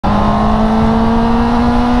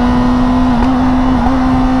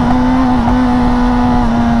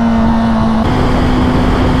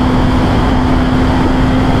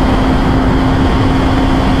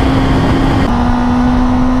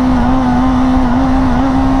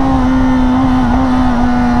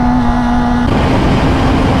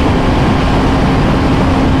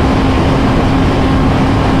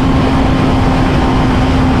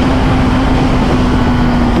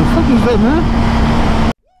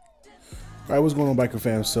Alright, what's going on, biker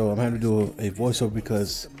fam? So I'm having to do a voiceover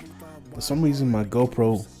because for some reason my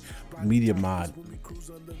GoPro media mod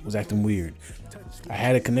was acting weird. I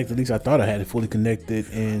had it connected, at least I thought I had it fully connected,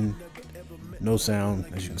 and no sound,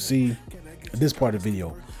 as you can see at this part of the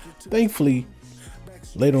video. Thankfully,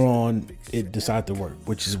 later on it decided to work,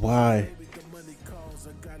 which is why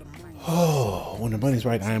when the money's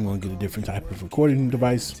right, I am going to get a different type of recording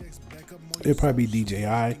device. It'll probably be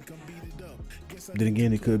DJI. Then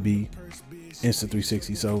again, it could be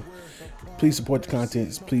Insta360. So please support the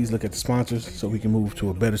content. Please look at the sponsors so we can move to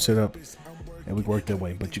a better setup and we can work that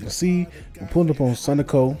way. But you can see we're pulling up on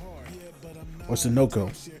Sunoco or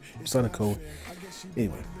Sunoco.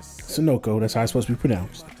 Anyway, Sunoco, that's how it's supposed to be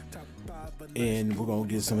pronounced. And we're gonna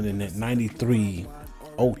get something in that 93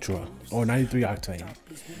 Ultra or 93 octane.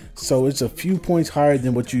 So it's a few points higher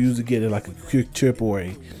than what you usually get at like a quick trip or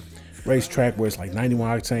a racetrack where it's like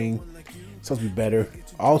 91 octane. It's supposed to be better.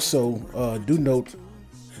 Also, do note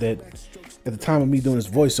that at the time of me doing this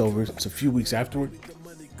voiceover, it's a few weeks afterward,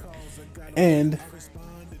 and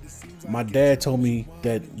my dad told me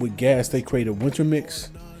that with gas they create a winter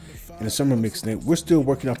mix and a summer mix. Now we're still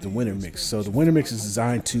working off the winter mix. So the winter mix is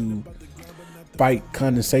designed to fight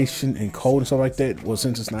condensation and cold and stuff like that. Well,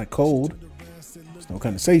 since it's not cold, there's no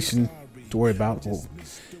condensation to worry about. Well,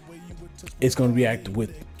 it's going to react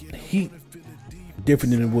with heat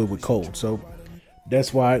different than it would with cold. So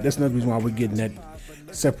that's another reason why we're getting that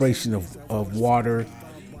separation of water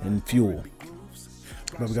and fuel.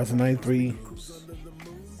 But we got the 93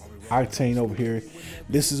 octane over here.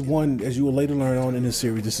 This is one, as you will later learn on in this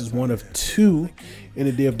series, this is one of two in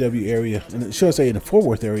the DFW area, and it should say in the Fort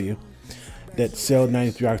Worth area, that sell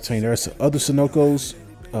 93 octane. There are some other Sunocos.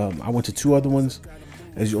 I went to two other ones.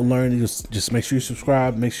 As you'll learn, just make sure you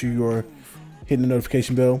subscribe, make sure you're hitting the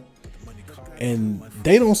notification bell. And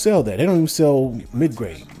they don't sell that. They don't even sell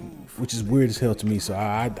mid-grade, which is weird as hell to me. So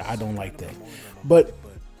I don't like that. But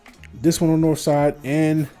this one on the north side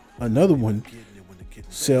and another one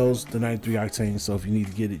sells the 93 octane. So if you need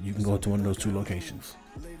to get it, you can go to one of those two locations.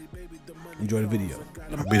 Enjoy the video.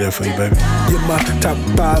 I'll be there for you, baby. You're my top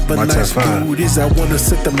five, but nice food is I wanna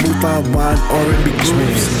set the move. I want R&B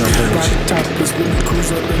grooves. Right topless when you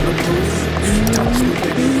cruise up in the booth. Topless with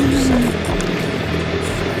baby.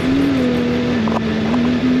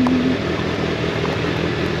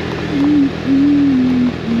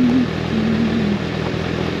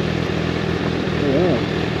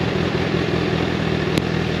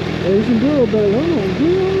 There's some Enduro back. Hold on.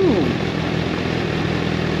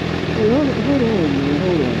 Hey, hold on, man.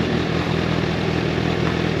 Hold on.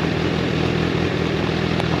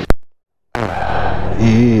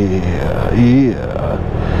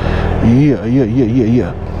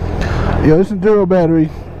 Yeah. Yo, this Enduro battery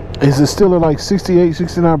is still at like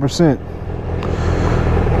 68-69%.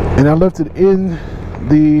 And I left it in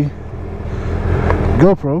the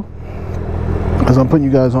GoPro as I'm putting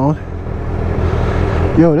you guys on.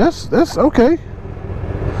 Yo, that's okay.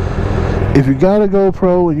 If you got a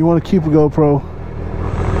GoPro and you want to keep a GoPro,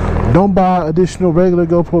 don't buy additional regular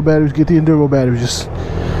GoPro batteries. Get the Enduro batteries.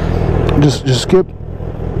 Just skip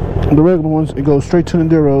the regular ones and go straight to the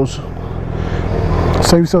Enduros.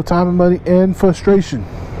 Save yourself time and money and frustration.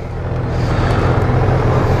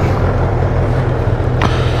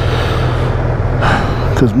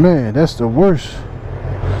 Cause man, that's the worst.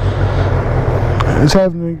 It's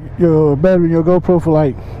having your battery in your GoPro for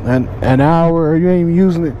like an hour, or you ain't even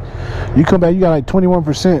using it. You come back, you got like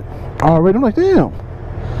 21% already. I'm like, damn.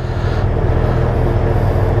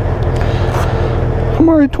 I'm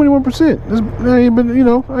already 21%. I ain't been,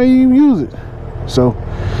 I ain't even use it. So,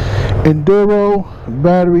 Enduro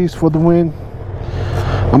batteries for the win.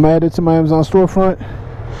 I'm added to my Amazon storefront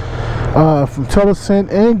from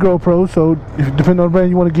Telesin and GoPro. So, depending on the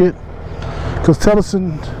brand you want to get, because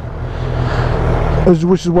Telesin,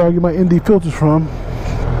 which is where I get my ND filters from,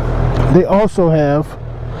 they also have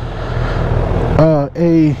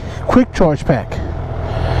a quick charge pack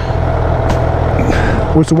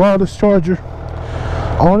with a wireless charger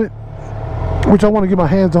on it, which I want to get my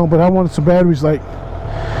hands on, but I wanted some batteries like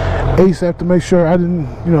ASAP to make sure I didn't,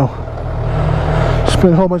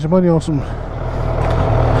 spend a whole bunch of money on something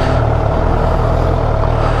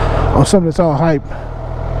that's all hype.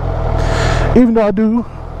 Even though I do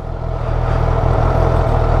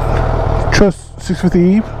trust 650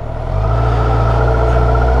 Eve,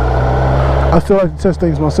 I still like to test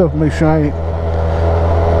things myself to make sure I ain't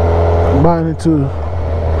buying into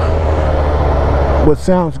what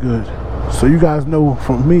sounds good. So you guys know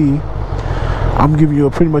from me, I'm giving you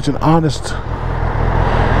pretty much an honest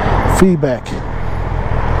feedback.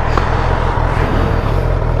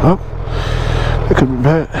 Oh, it could be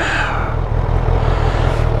bad.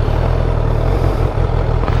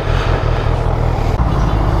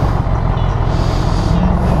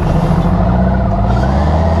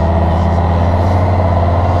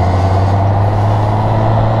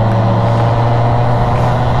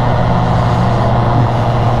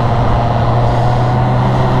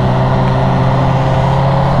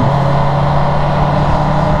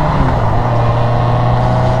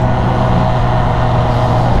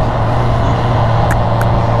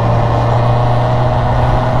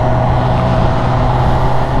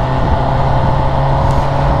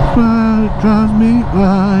 me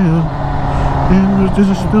wild, and there's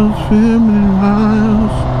just those feminine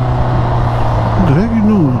miles. What the heck you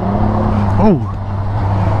doing? Oh.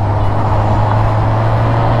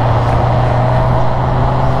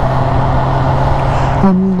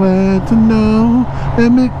 I'm glad to know that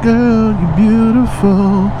me girl, you're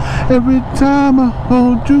beautiful. Every time I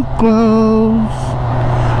hold you close,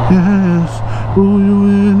 yes, pull you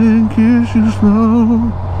in and kiss you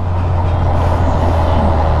slow.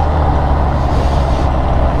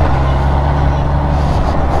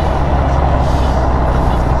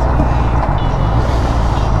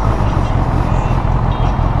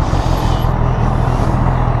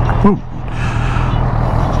 Oh.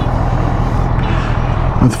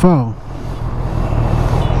 Let's fall.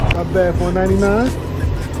 Not bad for $1.99.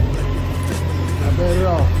 Not bad at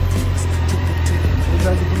all. Wish I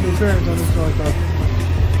could put new parents on this joint though.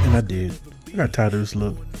 And I did. I got tired of this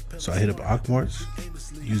look. So I hit up Ockmarts.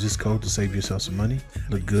 Use this code to save yourself some money.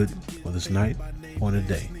 Look good for this night or the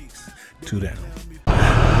day. 2 down.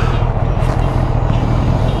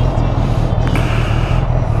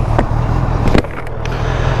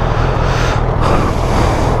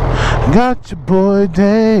 Got your boy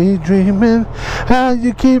daydreaming how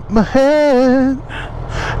you keep my head.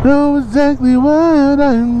 Know exactly what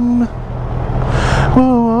I'm.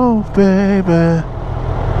 Oh, baby.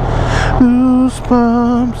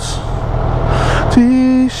 Goosebumps,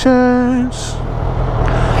 t-shirts.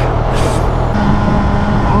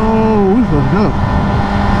 Oh, we fucked up.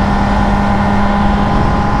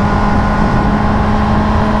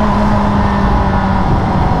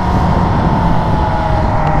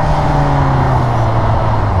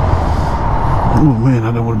 Oh man,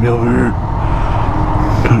 I don't want to be over here.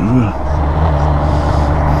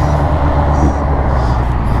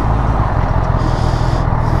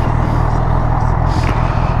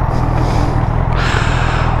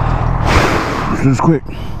 This is quick.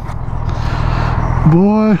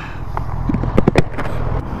 Boy.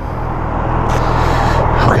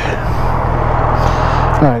 Okay.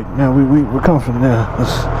 Alright, now we're comfortable now.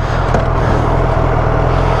 Let's...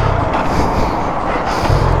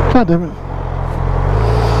 God damn it.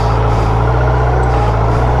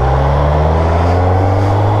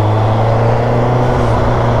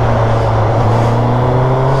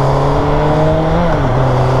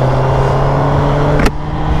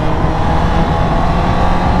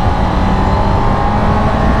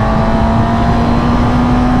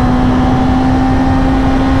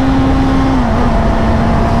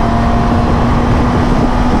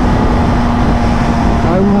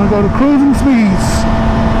 Go to cruising speeds.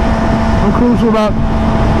 I'll cruise for about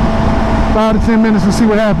 5 to 10 minutes and see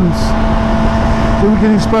what happens. See if we get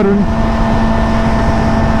any sputtering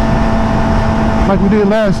like we did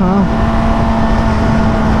last time.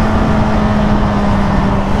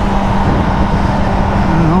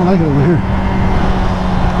 I don't like it over here.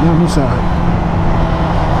 Not on this side.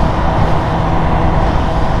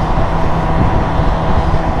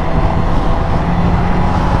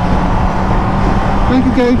 Thank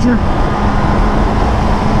you, Gager.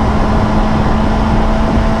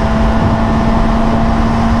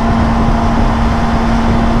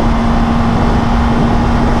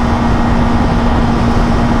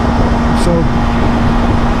 So,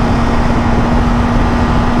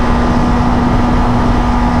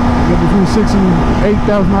 I get between 6,000 and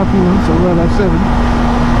 8,000 RPM, so we're at 7.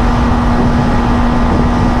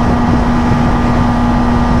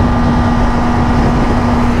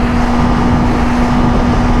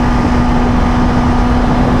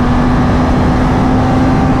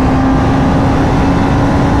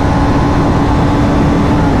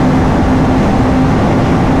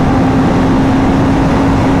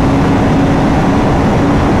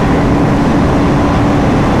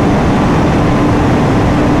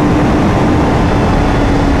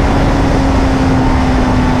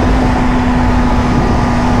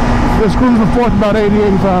 This cruising forth about 80,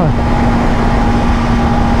 85.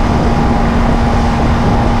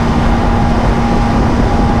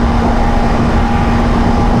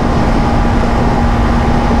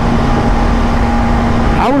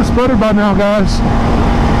 I would have sputtered by now, guys.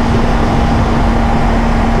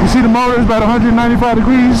 You see the motor is about 195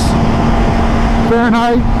 degrees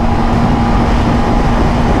Fahrenheit.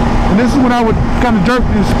 And this is when I would kind of jerk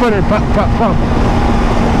and sputter, pop, pop, pop.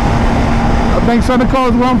 I think Santa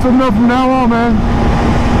Claus is what I'm filming up from now on, man.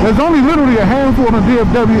 There's only literally a handful in the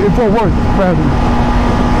DFW in Fort Worth, rather.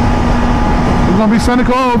 There's gonna be Santa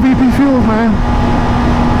Claus or VP Fuels, man.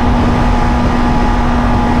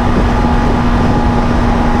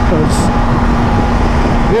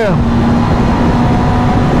 Yeah.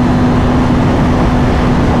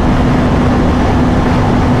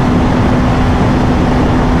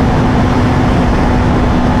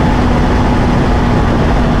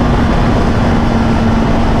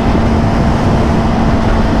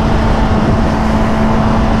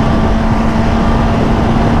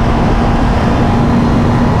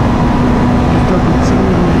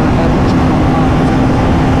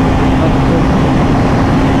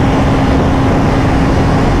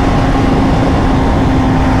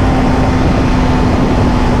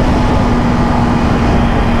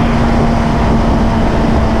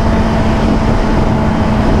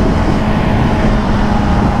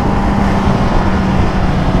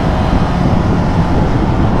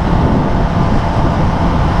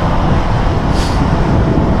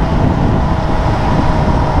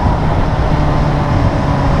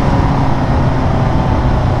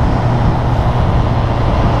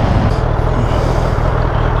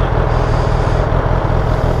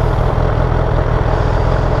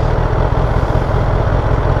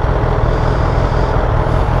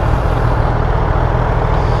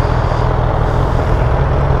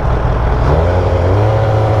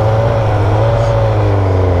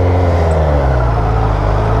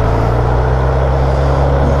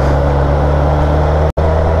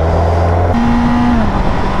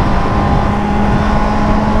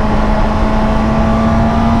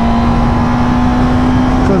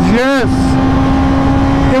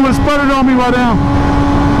 on me right now.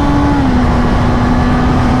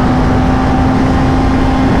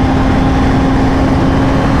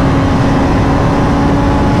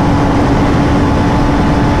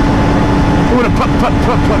 With a put.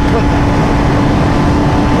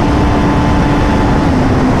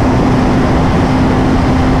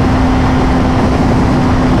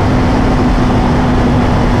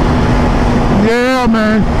 Yeah,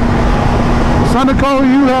 man. Sunico,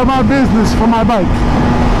 you have my business for my bike.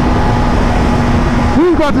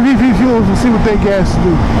 We've got the VP Fuels and see what they gas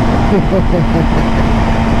do.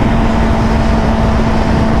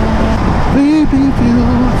 VP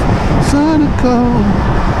Fuels, Sunico,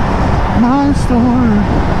 my store.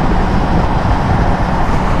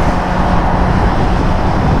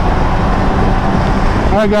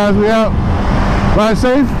 Alright guys, we out. Ride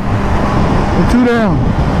safe and 2 down.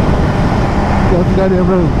 Get off the goddamn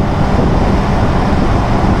road.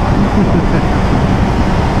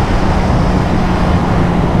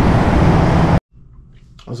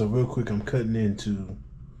 Also, real quick, I'm cutting into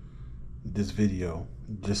this video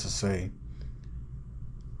just to say,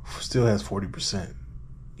 still has 40%,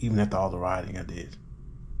 even after all the riding I did.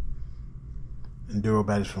 Enduro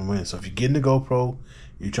batteries from Win. So if you're getting the GoPro,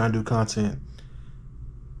 you're trying to do content,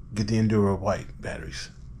 get the Enduro white batteries.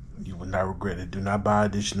 You will not regret it. Do not buy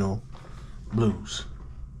additional blues.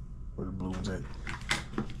 Where the blue ones at?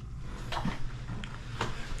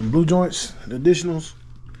 The blue joints, the additionals,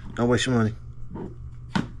 don't waste your money.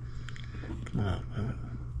 Come on, man.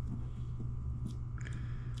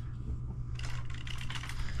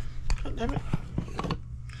 God damn it.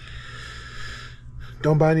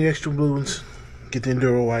 Don't buy any extra blue ones. Get the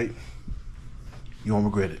Enduro white. You won't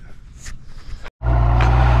regret it.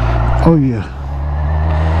 Oh yeah.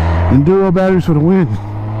 Enduro batteries for the win.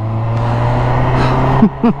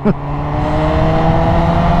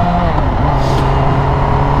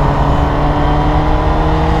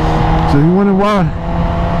 So you wonder why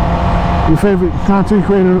your favorite content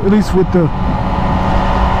creator, at least with the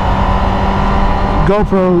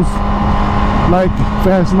GoPros, like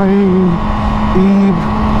Fastlane, Eve,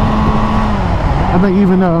 I think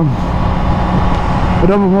even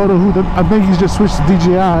whatever motor, I think he's just switched to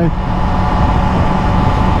DJI.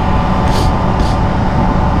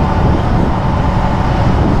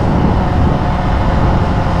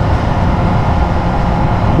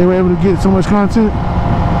 They were able to get so much content.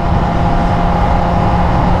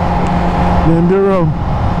 The Enduro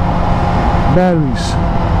batteries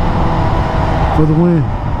for the win.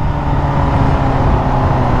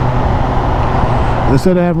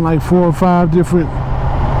 Instead of having like 4 or 5 different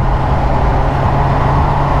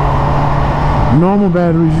normal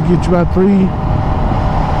batteries, you get you about 3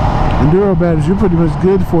 Enduro batteries. You're pretty much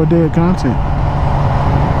good for a day of content.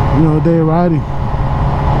 You know, a day of riding.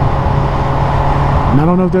 And I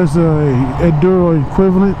don't know if there's a Enduro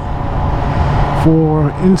equivalent for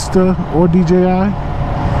Insta or DJI.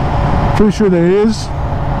 Pretty sure there is.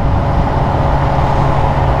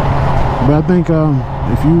 But I think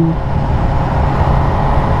if you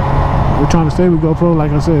were trying to stay with GoPro,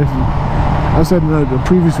 like I said, I said in the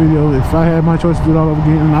previous video, if I had my choice to do it all over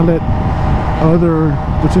again, and I let other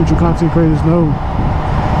potential content creators know,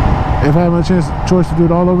 if I had my choice to do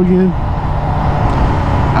it all over again,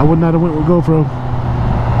 I would not have went with GoPro.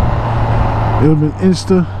 It would have been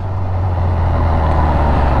Insta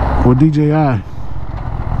or DJI.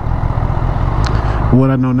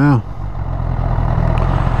 What I know now.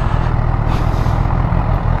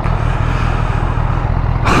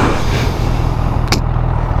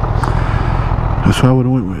 That's what I would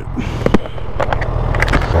have went with.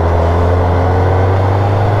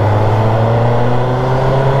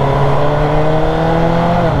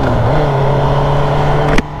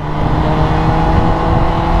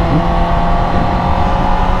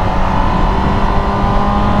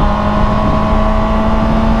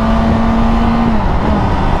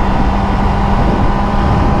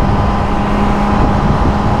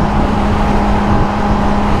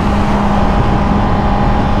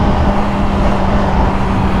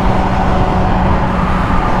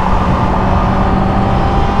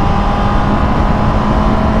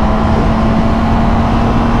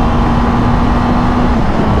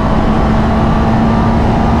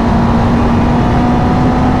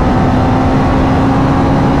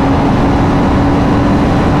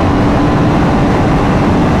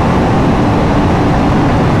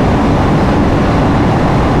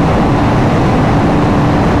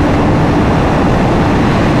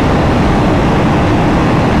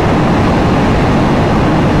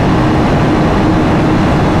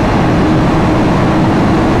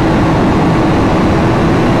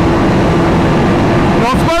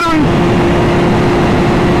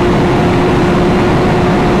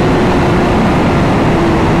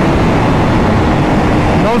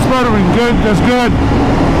 good. That's good.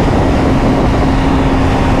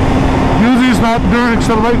 Usually it's not during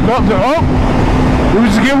acceleration. Oh, did we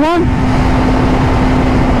just get one?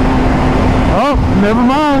 Oh, never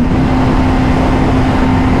mind.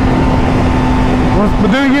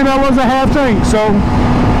 But then again, that was a half tank, so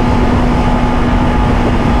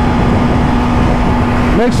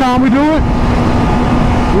next time we do it,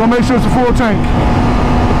 we're gonna make sure it's a full tank.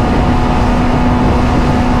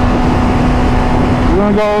 We're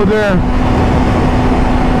gonna go over there,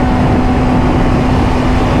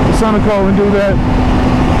 the Sunoco, and do that.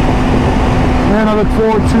 And I look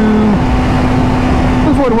forward to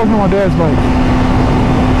working on my dad's bike.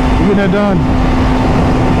 We're getting that done.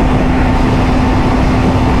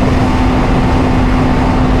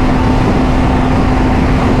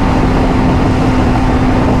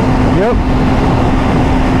 Yep.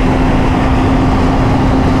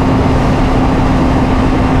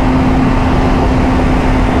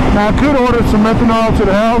 Now I could order some methanol to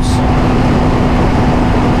the house,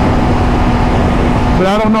 but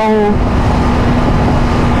I don't know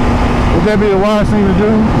if that'd be the wise thing to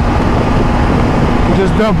do.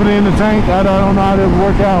 Just dump it in the tank. I don't know how that would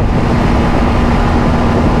work out.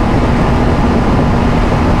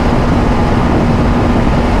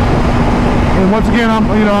 And once again, I'm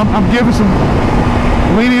giving some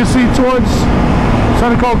leniency towards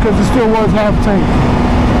Sunoco because it still was half tank.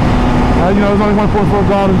 There's only 1.4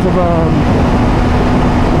 gallons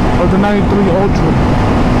of the 93 Ultra.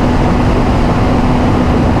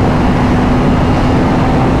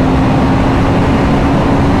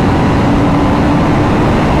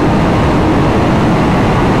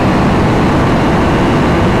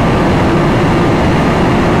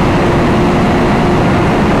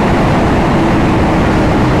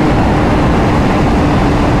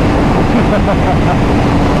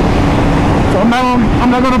 So I'm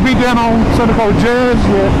not gonna beat down on Sunoco Jazz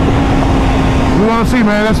yet. We're gonna see,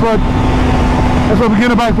 man. That's what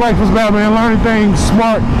beginner bike life was about, man. Learning things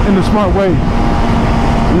smart in the smart way.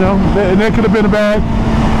 And that could have been a bad,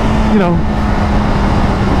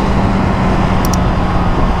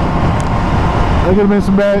 that could have been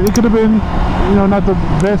some bad. It could have been, not the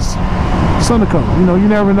best Sunoco. You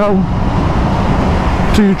never know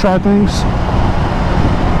till you try things.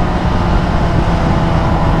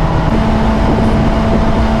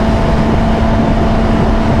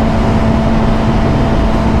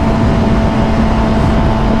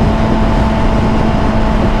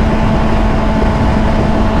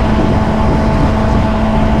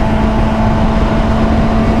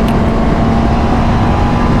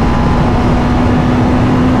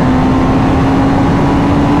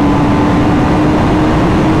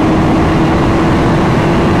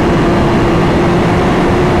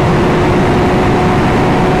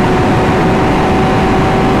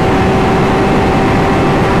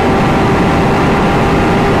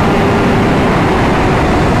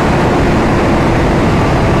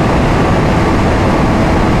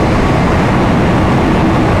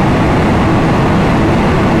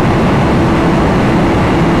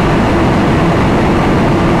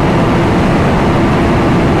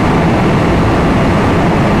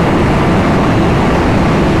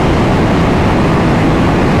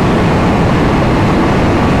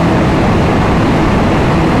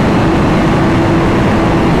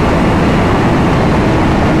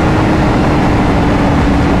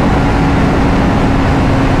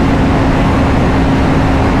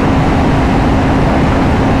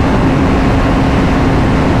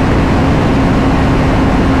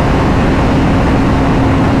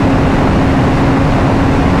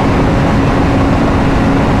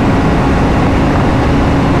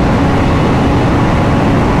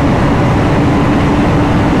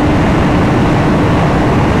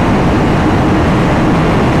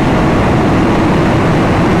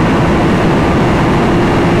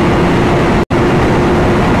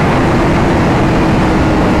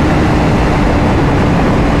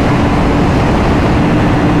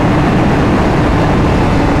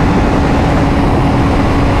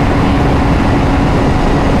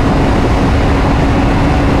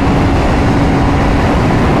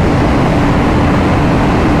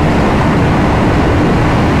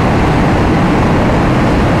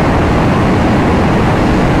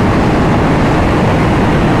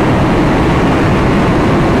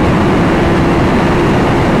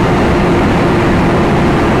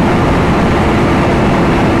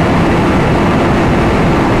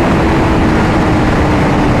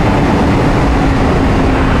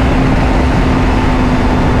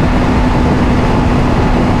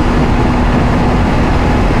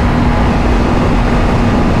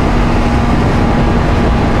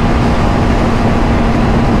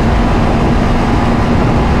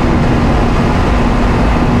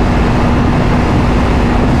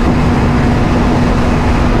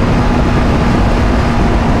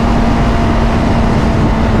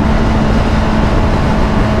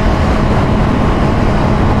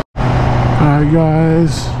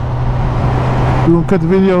 cut the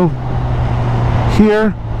video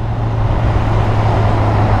here.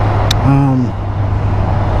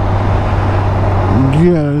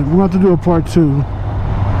 Yeah, we're going to have to do a part 2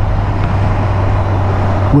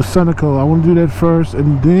 with Seneca. I want to do that first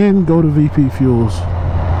and then go to VP Fuels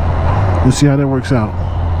and see how that works out.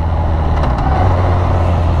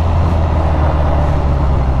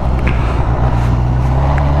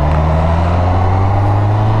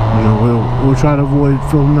 You know, we'll try to avoid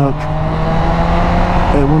filling up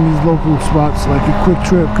at one of these local spots like a Quick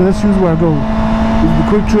Trip, because that's usually where I go. Either the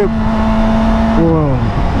Quick Trip or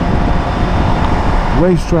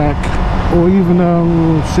Racetrack or even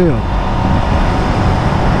Shell.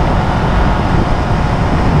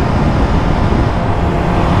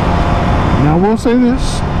 Now I will say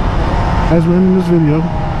this, as we're ending this video,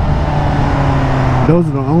 those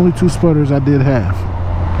are the only 2 sputters I did have.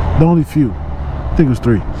 The only few. I think it was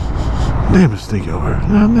 3. Damn, it's stinky over here.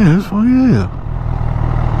 Oh, man, it's fucking hell.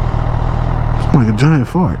 It's like a giant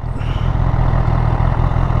fart.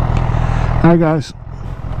 Alright guys,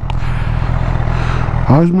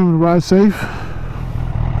 always remember to ride safe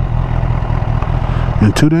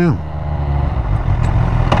and 2 down.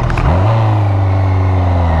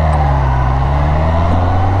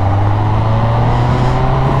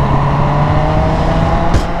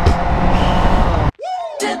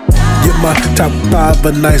 My top 5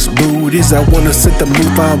 of nice booties. I wanna set the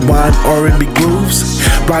move on wine R&B grooves.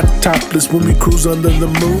 Ride topless when we cruise under the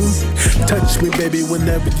moon. Touch me, baby,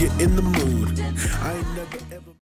 whenever you're in the mood.